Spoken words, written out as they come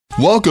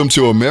Welcome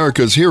to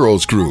America's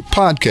Heroes Group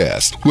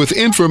podcast with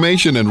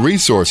information and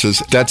resources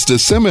that's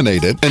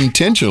disseminated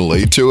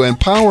intentionally to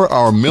empower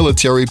our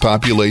military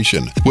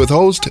population with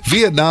host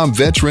Vietnam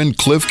veteran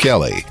Cliff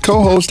Kelly,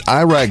 co-host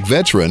Iraq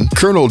veteran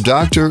Colonel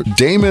Dr.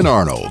 Damon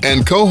Arnold,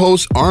 and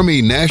co-host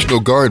Army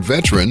National Guard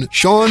veteran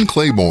Sean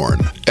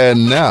Claiborne.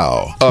 And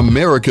now,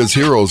 America's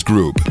Heroes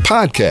Group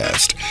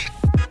podcast.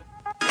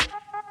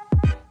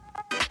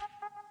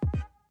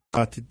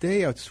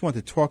 Today, I just want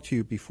to talk to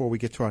you before we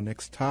get to our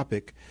next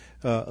topic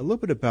a little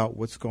bit about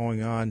what's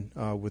going on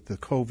with the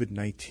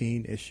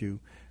COVID-19 issue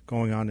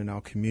going on in our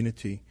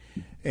community.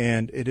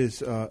 And it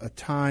is a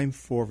time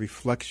for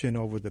reflection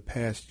over the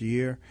past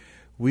year.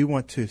 We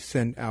want to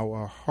send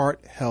our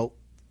heartfelt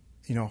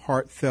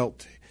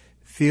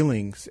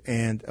feelings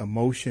and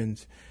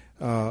emotions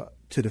to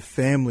the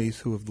families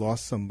who have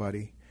lost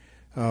somebody.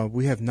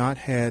 We have not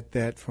had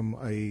that from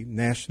a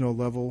national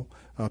level.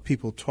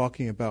 People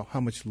talking about how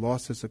much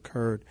loss has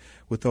occurred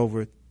with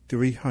over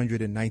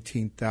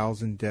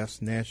 319,000 deaths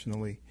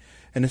nationally,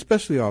 and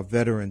especially our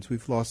veterans.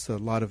 We've lost a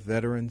lot of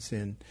veterans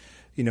in,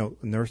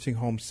 nursing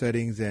home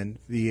settings and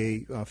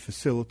VA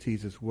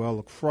facilities as well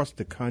across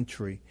the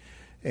country.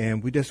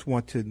 And we just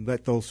want to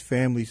let those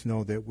families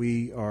know that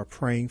we are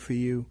praying for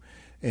you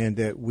and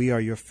that we are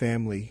your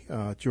family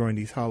during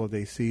these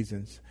holiday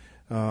seasons.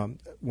 When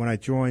I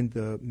joined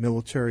the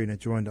military and I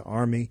joined the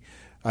Army,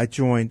 I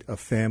joined a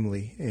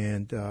family,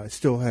 and I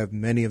still have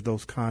many of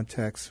those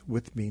contacts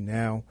with me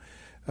now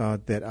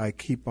that I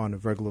keep on a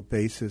regular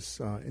basis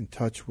in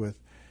touch with,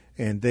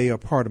 and they are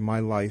part of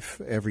my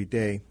life every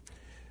day.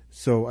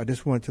 So I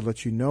just wanted to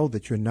let you know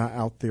that you're not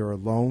out there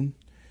alone.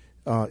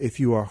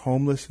 If you are a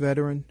homeless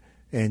veteran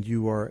and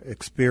you are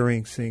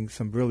experiencing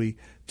some really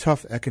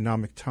tough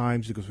economic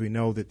times, because we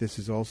know that this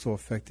has also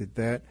affected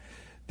that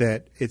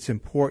it's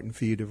important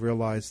for you to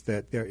realize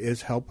that there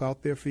is help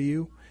out there for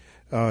you.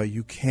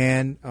 You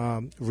can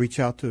reach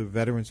out to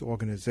veterans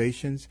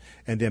organizations,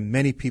 and there are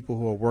many people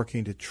who are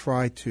working to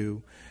try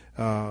to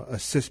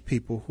assist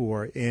people who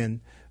are in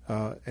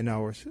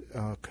our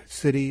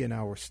city, in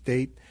our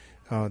state,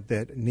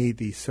 that need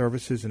these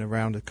services, and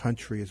around the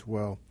country as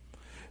well.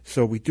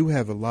 So we do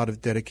have a lot of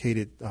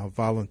dedicated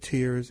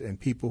volunteers and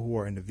people who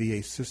are in the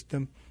VA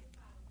system.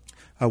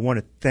 I want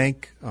to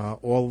thank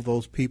all of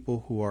those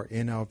people who are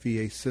in our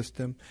VA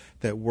system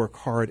that work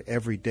hard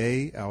every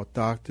day, our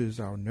doctors,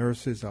 our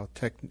nurses, our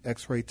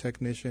X-ray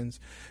technicians,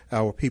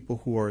 our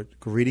people who are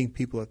greeting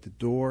people at the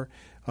door,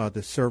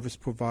 the service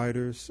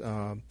providers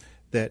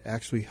that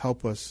actually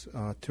help us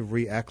to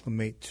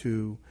reacclimate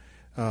to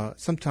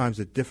sometimes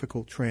a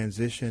difficult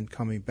transition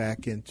coming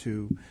back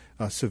into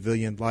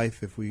civilian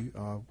life if we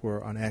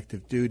were on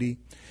active duty,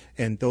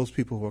 and those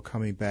people who are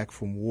coming back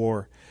from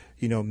war,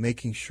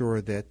 making sure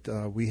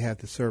that we have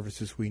the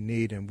services we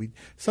need. And we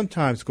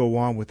sometimes go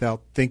on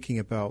without thinking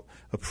about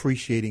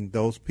appreciating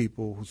those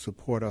people who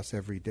support us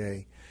every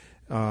day.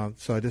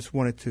 So I just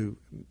wanted to,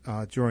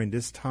 during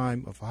this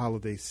time of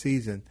holiday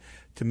season,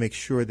 to make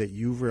sure that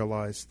you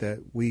realize that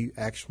we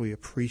actually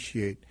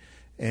appreciate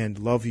and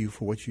love you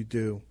for what you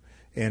do.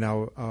 And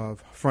our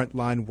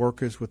frontline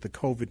workers with the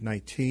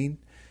COVID-19,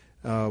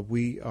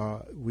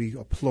 we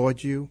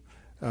applaud you.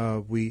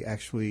 We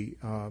actually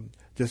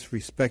just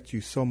respect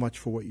you so much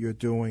for what you're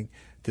doing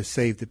to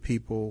save the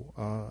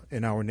people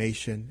in our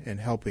nation and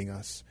helping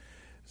us.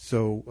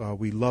 So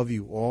we love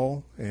you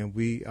all, and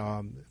we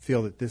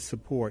feel that this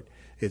support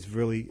is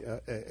really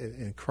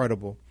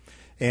incredible.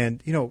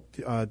 And,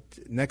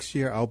 next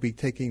year I'll be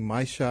taking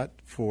my shot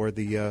for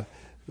the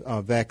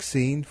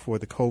vaccine for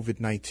the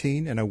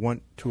COVID-19, and I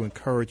want to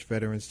encourage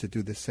veterans to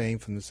do the same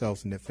for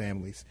themselves and their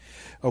families.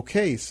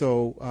 Okay,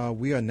 so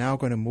we are now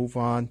going to move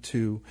on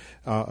to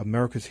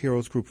America's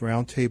Heroes Group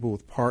Roundtable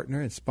with partner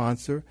and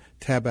sponsor,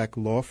 Tabak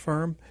Law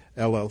Firm,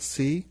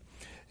 LLC.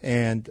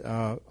 And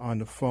on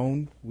the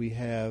phone, we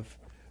have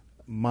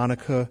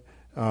Monica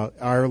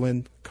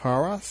Ireland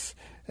Karas,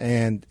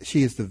 and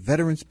she is the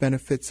Veterans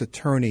Benefits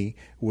Attorney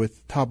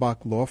with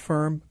Tabak Law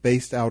Firm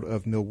based out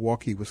of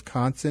Milwaukee,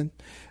 Wisconsin.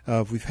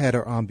 We've had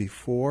her on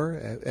before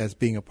as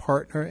being a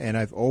partner, and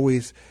I've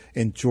always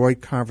enjoyed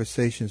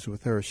conversations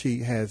with her. She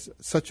has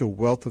such a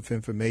wealth of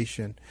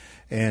information,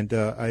 and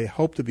I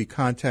hope to be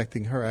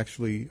contacting her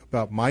actually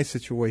about my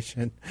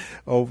situation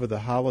over the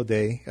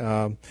holiday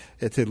to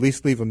at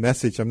least leave a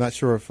message. I'm not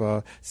sure if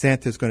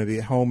Santa's going to be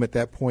at home at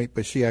that point,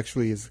 but she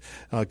actually is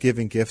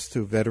giving gifts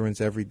to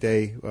veterans every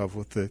day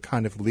with the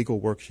kind of legal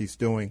work she's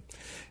doing.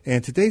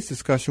 And today's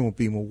discussion will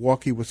be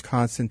Milwaukee,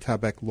 Wisconsin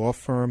Tabak Law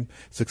Firm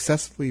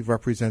successfully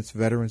represents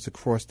veterans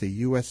across the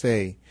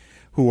USA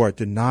who are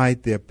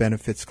denied their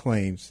benefits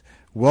claims.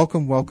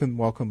 Welcome,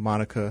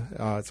 Monica.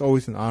 It's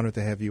always an honor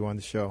to have you on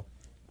the show.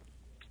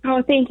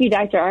 Oh, thank you,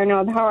 Dr.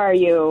 Arnold. How are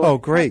you? Oh,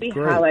 great. Happy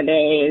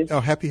holidays. Oh,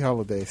 happy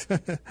holidays.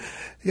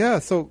 Yeah,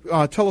 so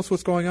tell us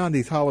what's going on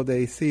these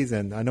holiday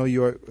season. I know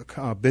you're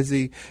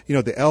busy.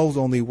 The elves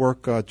only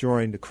work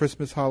during the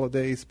Christmas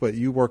holidays, but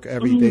you work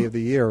every day of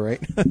the year,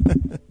 right?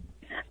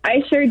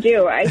 I sure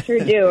do.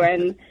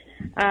 And,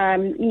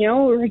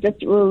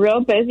 we're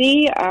real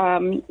busy.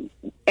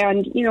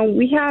 And,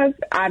 we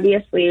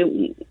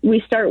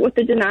start with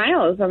the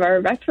denials of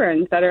our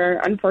veterans that are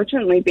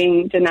unfortunately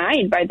being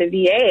denied by the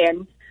VA.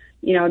 And,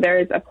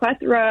 there's a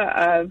plethora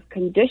of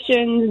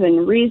conditions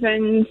and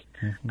reasons.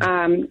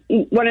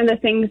 One of the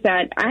things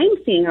that I'm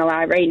seeing a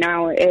lot right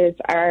now is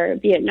our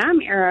Vietnam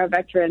era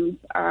veterans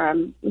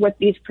with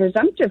these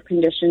presumptive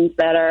conditions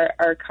that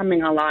are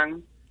coming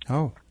along.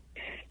 Oh.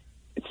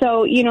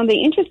 So,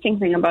 the interesting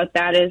thing about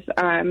that is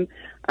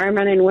our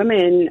men and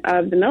women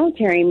of the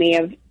military may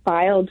have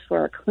filed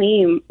for a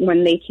claim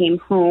when they came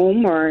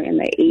home or in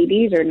the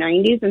 80s or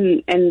 90s,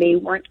 and they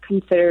weren't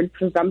considered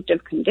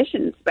presumptive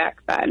conditions back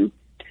then.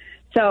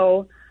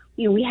 So,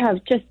 we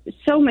have just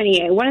so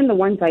many. One of the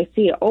ones I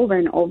see over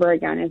and over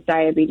again is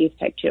diabetes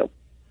type 2.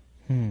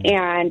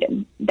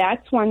 And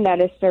that's one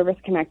that is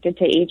service-connected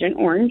to Agent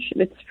Orange.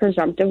 It's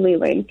presumptively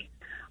linked.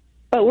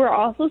 But we're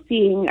also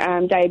seeing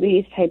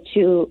diabetes type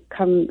 2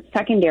 come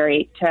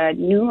secondary to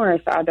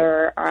numerous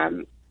other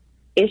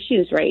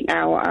issues right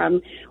now.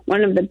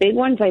 One of the big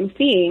ones I'm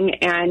seeing,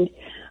 and,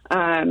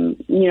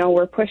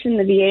 we're pushing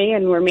the VA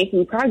and we're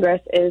making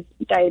progress, is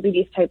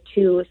diabetes type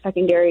 2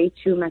 secondary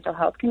to mental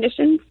health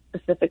conditions,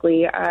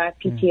 specifically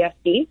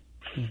PTSD.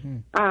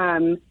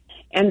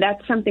 And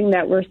that's something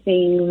that we're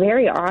seeing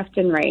very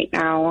often right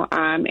now,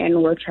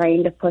 and we're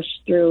trying to push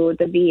through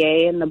the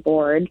VA and the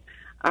board.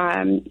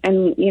 I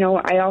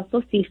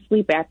also see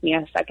sleep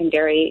apnea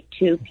secondary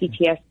to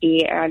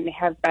PTSD and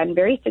have been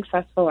very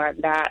successful on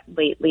that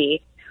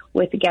lately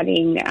with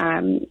getting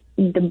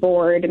the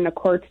board and the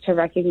courts to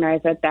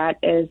recognize that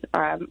is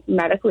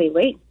medically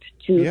linked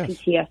to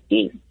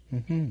PTSD.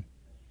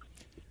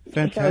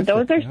 Fantastic. So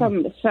those are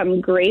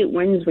some great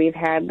wins we've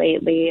had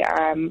lately.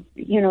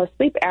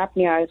 Sleep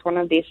apnea is one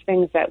of these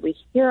things that we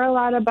hear a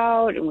lot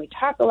about and we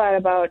talk a lot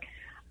about.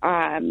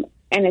 And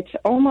it's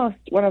almost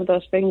one of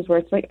those things where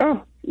it's like,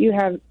 oh, you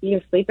have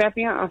sleep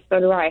apnea? Oh, so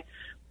do I.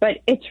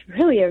 But it's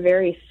really a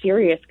very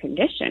serious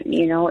condition,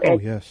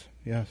 Yes.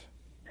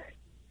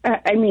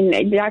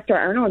 Dr.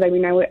 Arnold, I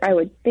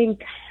would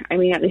think, at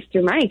least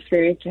through my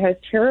experience, it has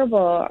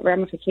terrible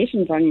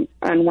ramifications on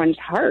one's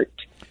heart.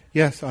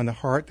 Yes, on the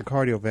heart, the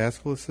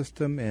cardiovascular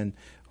system, and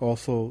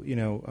also,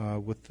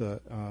 with the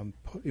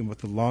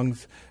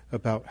lungs,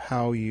 about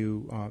how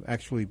you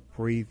actually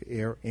breathe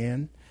air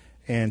in.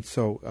 And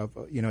so,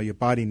 your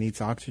body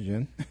needs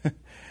oxygen,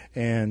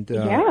 and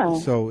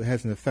so it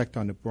has an effect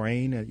on the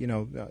brain, and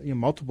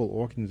multiple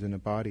organs in the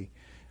body.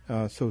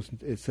 So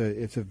it's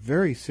a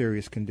very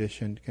serious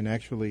condition. Can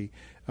actually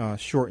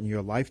shorten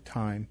your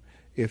lifetime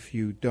if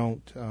you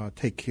don't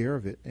take care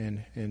of it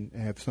and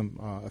have some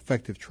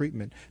effective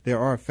treatment. There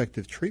are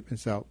effective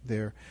treatments out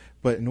there,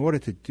 but in order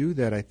to do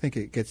that, I think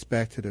it gets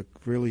back to the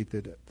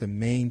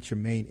main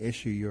germane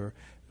issue you're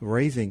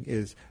raising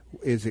is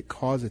it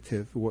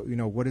causative?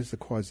 What is the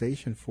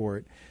causation for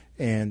it?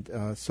 And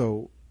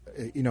so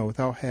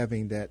without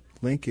having that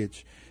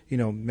linkage,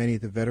 many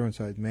of the veterans,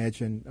 I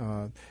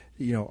imagine,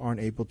 aren't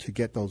able to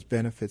get those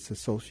benefits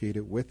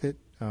associated with it.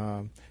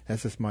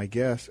 That's just my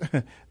guess,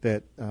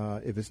 that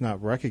if it's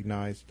not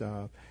recognized,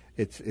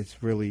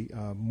 it's really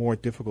more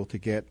difficult to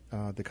get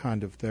the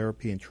kind of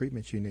therapy and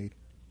treatments you need.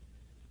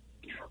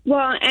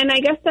 Well, and I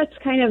guess that's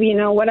kind of,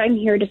 what I'm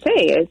here to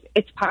say is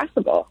it's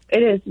possible.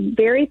 It is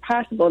very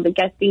possible to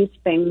get these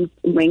things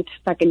linked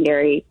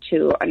secondary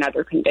to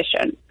another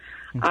condition.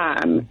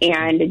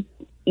 And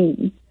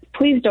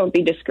please don't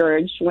be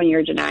discouraged when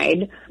you're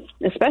denied,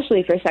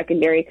 especially for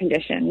secondary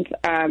conditions,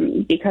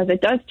 because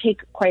it does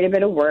take quite a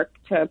bit of work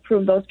to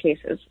prove those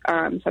cases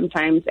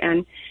sometimes.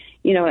 And,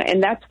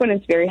 and that's when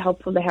it's very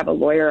helpful to have a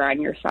lawyer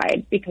on your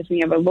side, because when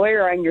you have a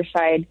lawyer on your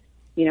side,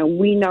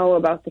 we know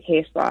about the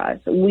case laws.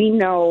 We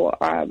know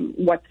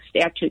what the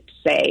statutes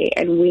say,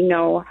 and we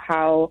know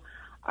how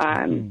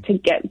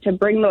to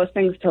bring those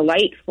things to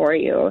light for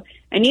you.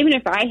 And even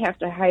if I have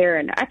to hire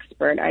an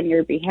expert on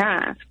your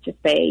behalf to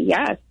say,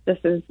 yes, this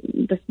is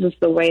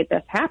the way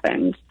this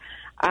happens,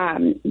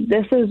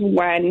 this is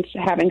when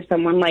having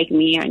someone like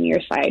me on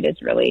your side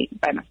is really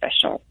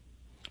beneficial.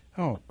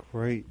 Oh,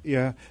 great.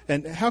 Yeah.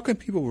 And how can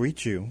people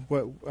reach you?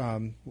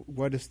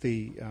 What is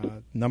the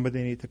number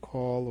they need to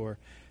call, or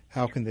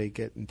how can they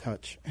get in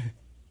touch?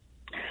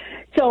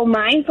 So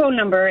my phone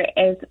number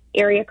is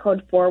area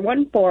code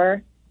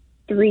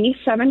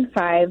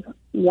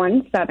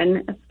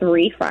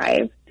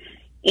 414-375-1735.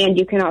 And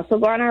you can also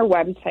go on our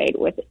website,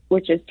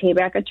 which is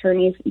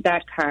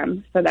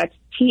tabakattorneys.com. So that's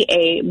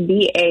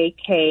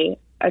TABAK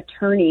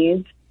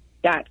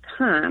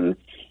attorneys.com.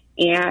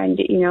 And,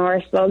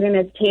 our slogan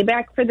is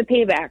Payback for the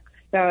Payback.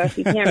 So if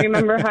you can't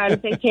remember how to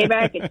say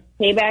payback, it's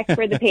Payback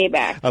for the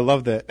Payback. I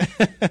love that.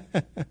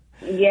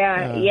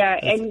 Yeah.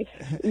 And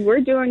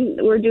we're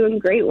doing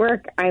great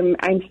work. I'm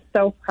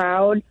so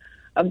proud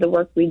of the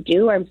work we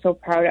do. I'm so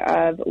proud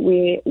of,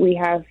 we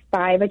have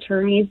 5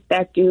 attorneys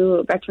that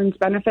do veterans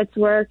benefits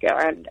work,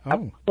 and a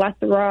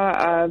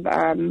plethora of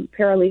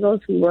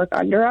paralegals who work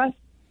under us.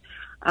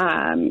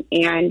 And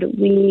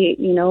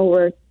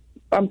we're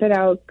bumping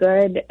out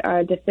good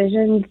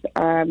decisions.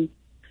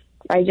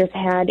 I just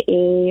had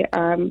a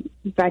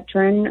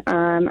veteran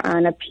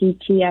on a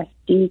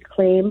PTSD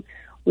claim.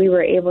 We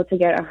were able to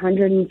get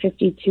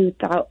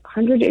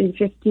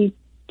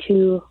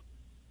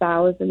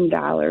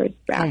 $152,000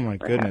 back. Oh my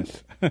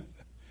goodness!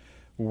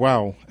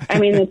 Wow. I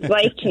mean, it's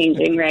life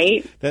changing,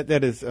 right?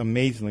 That is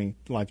amazingly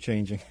life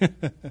changing.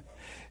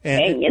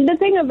 And the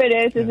thing of it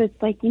is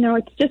it's like,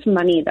 it's just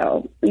money,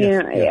 though.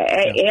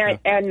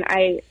 And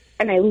I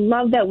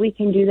love that we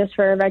can do this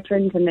for our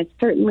veterans, and it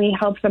certainly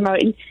helps them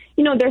out. And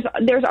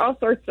there's all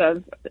sorts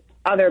of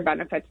other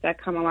benefits that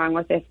come along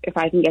with it. If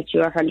I can get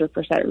you a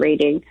 100%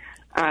 rating,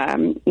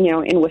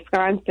 in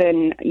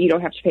Wisconsin, you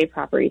don't have to pay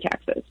property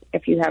taxes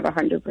if you have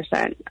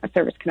 100%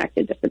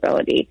 service-connected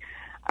disability.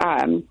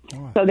 So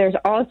there's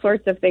all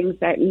sorts of things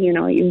that, your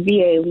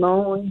VA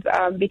loans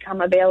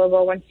become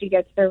available once you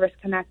get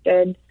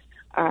service-connected.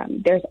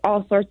 There's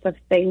all sorts of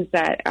things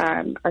that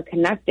are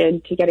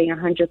connected to getting a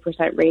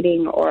 100%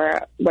 rating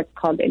or what's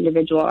called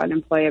individual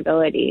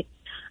unemployability.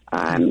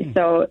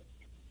 So,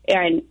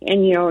 and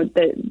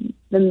the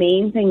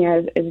main thing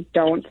is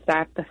don't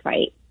stop the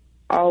fight.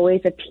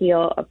 Always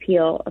appeal,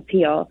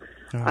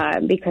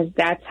 because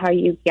that's how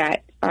you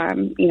get,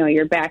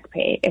 your back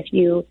pay.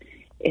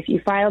 If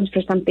you filed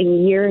for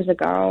something years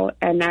ago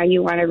and now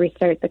you want to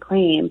restart the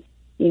claim,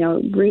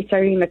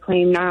 restarting the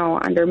claim now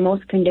under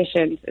most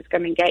conditions is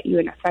going to get you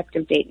an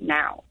effective date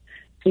now.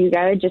 So you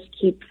got to just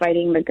keep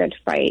fighting the good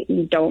fight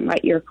and don't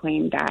let your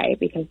claim die,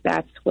 because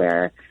that's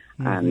where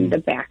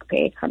the back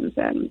pay comes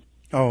in.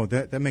 Oh,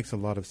 that makes a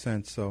lot of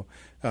sense. So,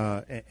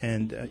 so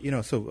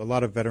a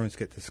lot of veterans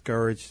get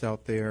discouraged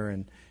out there,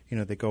 and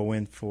they go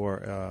in for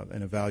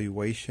an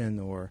evaluation,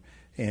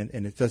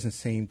 and it doesn't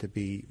seem to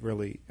be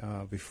really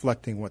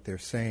reflecting what they're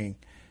saying.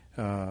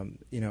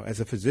 As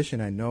a physician,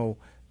 I know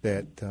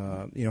that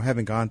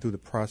having gone through the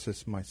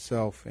process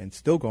myself and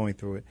still going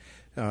through it,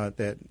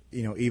 that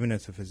even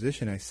as a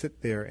physician, I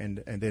sit there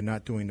and they're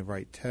not doing the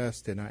right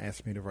test, they're not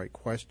asking me the right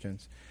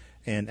questions,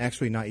 and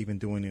actually not even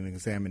doing an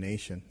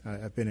examination.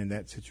 I've been in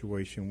that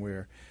situation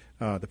where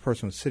the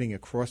person was sitting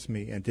across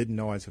me and didn't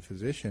know I was a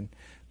physician,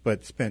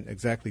 but spent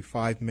exactly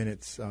 5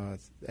 minutes,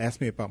 asked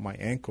me about my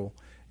ankle,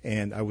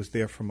 and I was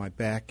there for my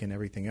back and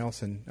everything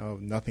else, and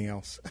nothing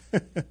else.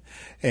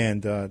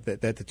 And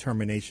that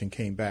determination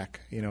came back,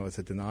 as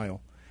a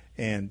denial.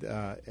 And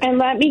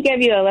let me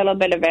give you a little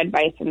bit of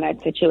advice in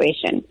that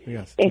situation.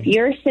 Yes. If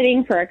you're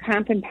sitting for a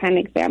comp and pen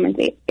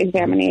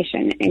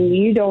examination and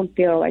you don't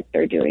feel like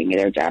they're doing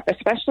their job,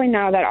 especially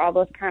now that all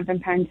those comp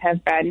and pens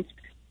have been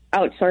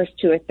outsourced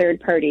to a third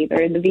party,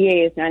 the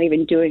VA is not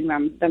even doing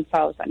them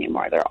themselves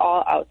anymore. They're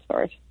all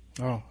outsourced.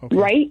 Oh, okay.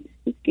 Right?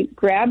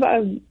 Grab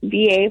a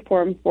VA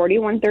Form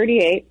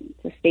 4138,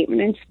 it's a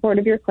statement in support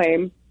of your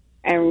claim,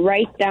 and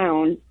write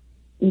down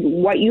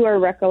what you are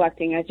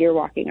recollecting as you're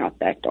walking out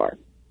that door.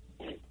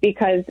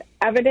 Because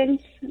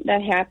evidence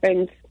that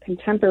happens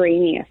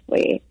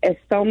contemporaneously is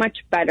so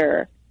much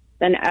better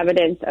than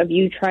evidence of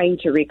you trying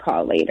to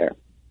recall later.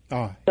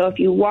 Oh. So if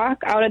you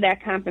walk out of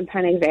that comp and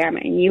pen exam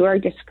and you are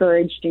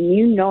discouraged and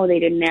they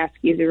didn't ask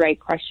you the right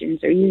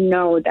questions, or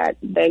that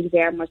the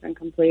exam wasn't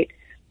complete,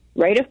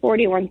 write a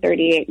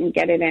 4138 and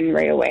get it in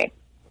right away.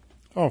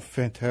 Oh,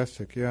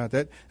 fantastic. Yeah,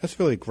 that's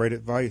really great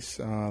advice.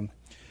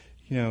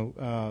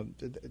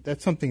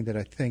 That's something that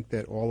I think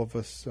that all of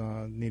us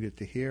needed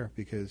to hear,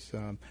 because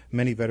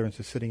many veterans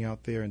are sitting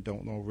out there and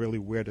don't know really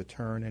where to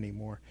turn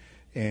anymore.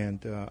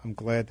 And I'm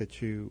glad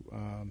that you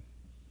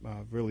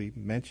really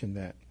mentioned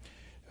that.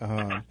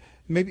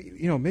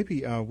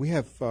 Maybe we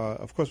have,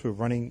 of course, we're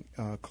running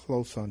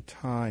close on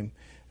time,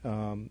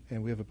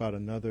 and we have about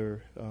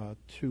another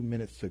 2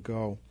 minutes to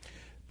go.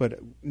 But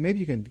maybe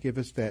you can give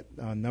us that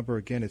number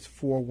again. It's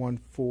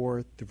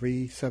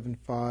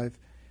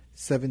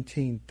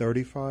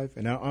 414-375-1735.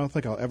 And I don't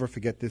think I'll ever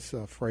forget this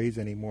phrase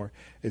anymore.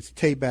 It's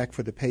payback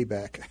for the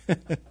payback.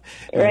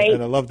 Right.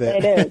 And I love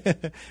that. It is.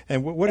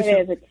 And what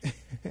is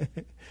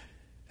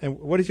and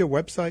what is your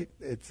website?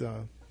 It's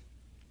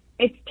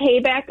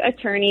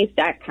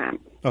paybackattorneys.com.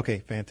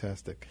 Okay,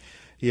 fantastic.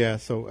 Yeah,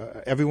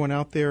 so everyone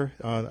out there,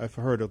 I've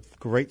heard of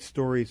great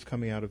stories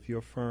coming out of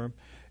your firm,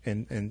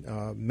 and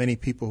many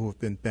people who have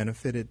been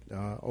benefited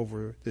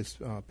over this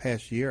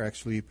past year.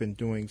 Actually, you've been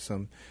doing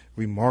some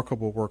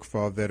remarkable work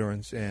for our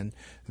veterans and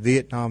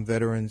Vietnam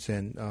veterans,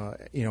 and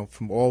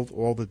from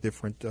all the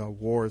different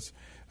wars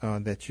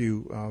that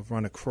you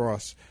run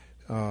across.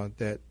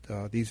 That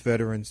these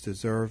veterans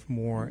deserve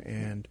more,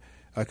 and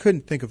I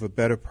couldn't think of a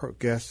better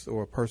guest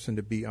or person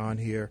to be on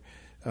here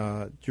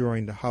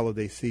during the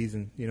holiday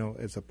season,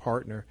 as a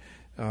partner,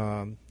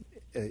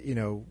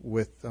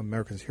 with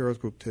America's Heroes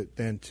Group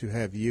than to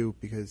have you,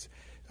 because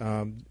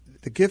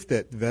the gift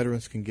that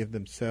veterans can give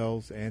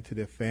themselves and to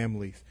their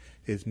families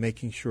is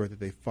making sure that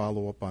they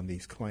follow up on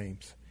these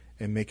claims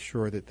and make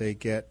sure that they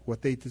get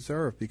what they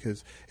deserve,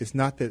 because it's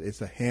not that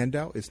it's a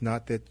handout. It's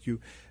not that you're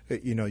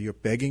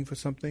begging for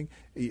something,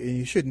 and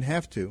you shouldn't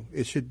have to.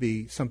 It should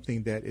be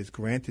something that is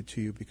granted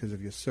to you because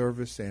of your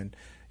service and,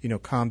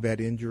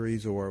 combat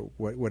injuries or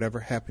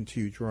whatever happened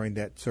to you during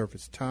that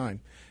service time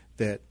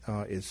that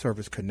is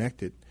service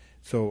connected.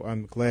 So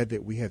I'm glad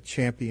that we have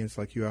champions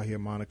like you out here,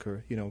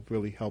 Monica,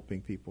 really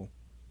helping people.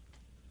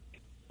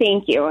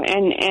 Thank you.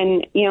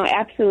 And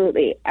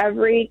absolutely.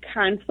 Every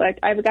conflict,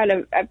 I've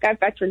got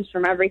veterans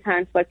from every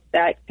conflict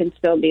that can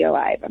still be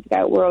alive. I've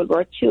got World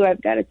War II.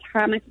 I've got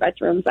atomic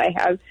veterans. I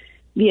have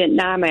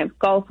Vietnam. I have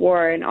Gulf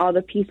War and all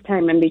the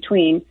peacetime in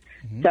between.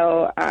 Mm-hmm.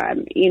 So,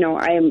 I'm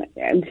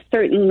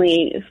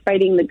certainly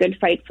fighting the good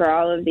fight for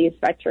all of these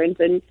veterans,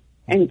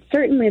 and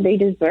certainly they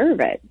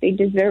deserve it. They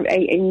deserve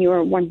it, and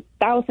you're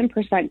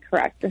 1,000%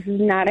 correct. This is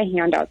not a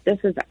handout. This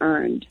is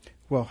earned.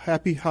 Well,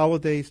 happy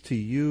holidays to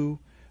you,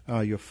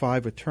 your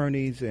 5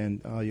 attorneys,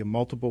 and your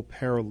multiple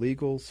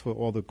paralegals for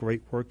all the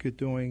great work you're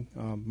doing,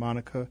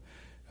 Monica,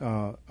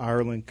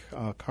 Ireland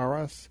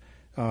Karas.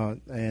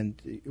 And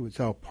it was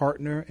our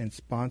partner and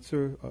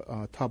sponsor,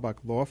 Tabak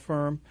Law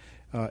Firm,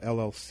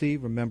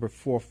 LLC. Remember,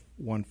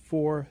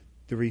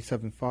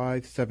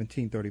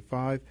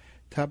 414-375-1735,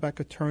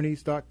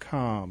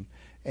 tabakattorneys.com.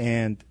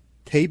 And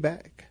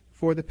Tayback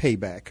for the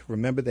payback.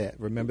 Remember that.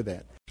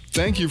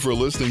 Thank you for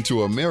listening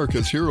to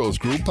America's Heroes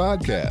Group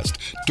podcast.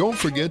 Don't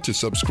forget to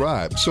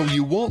subscribe so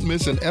you won't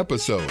miss an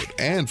episode.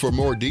 And for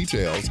more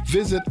details,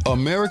 visit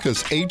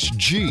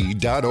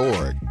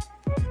americashg.org.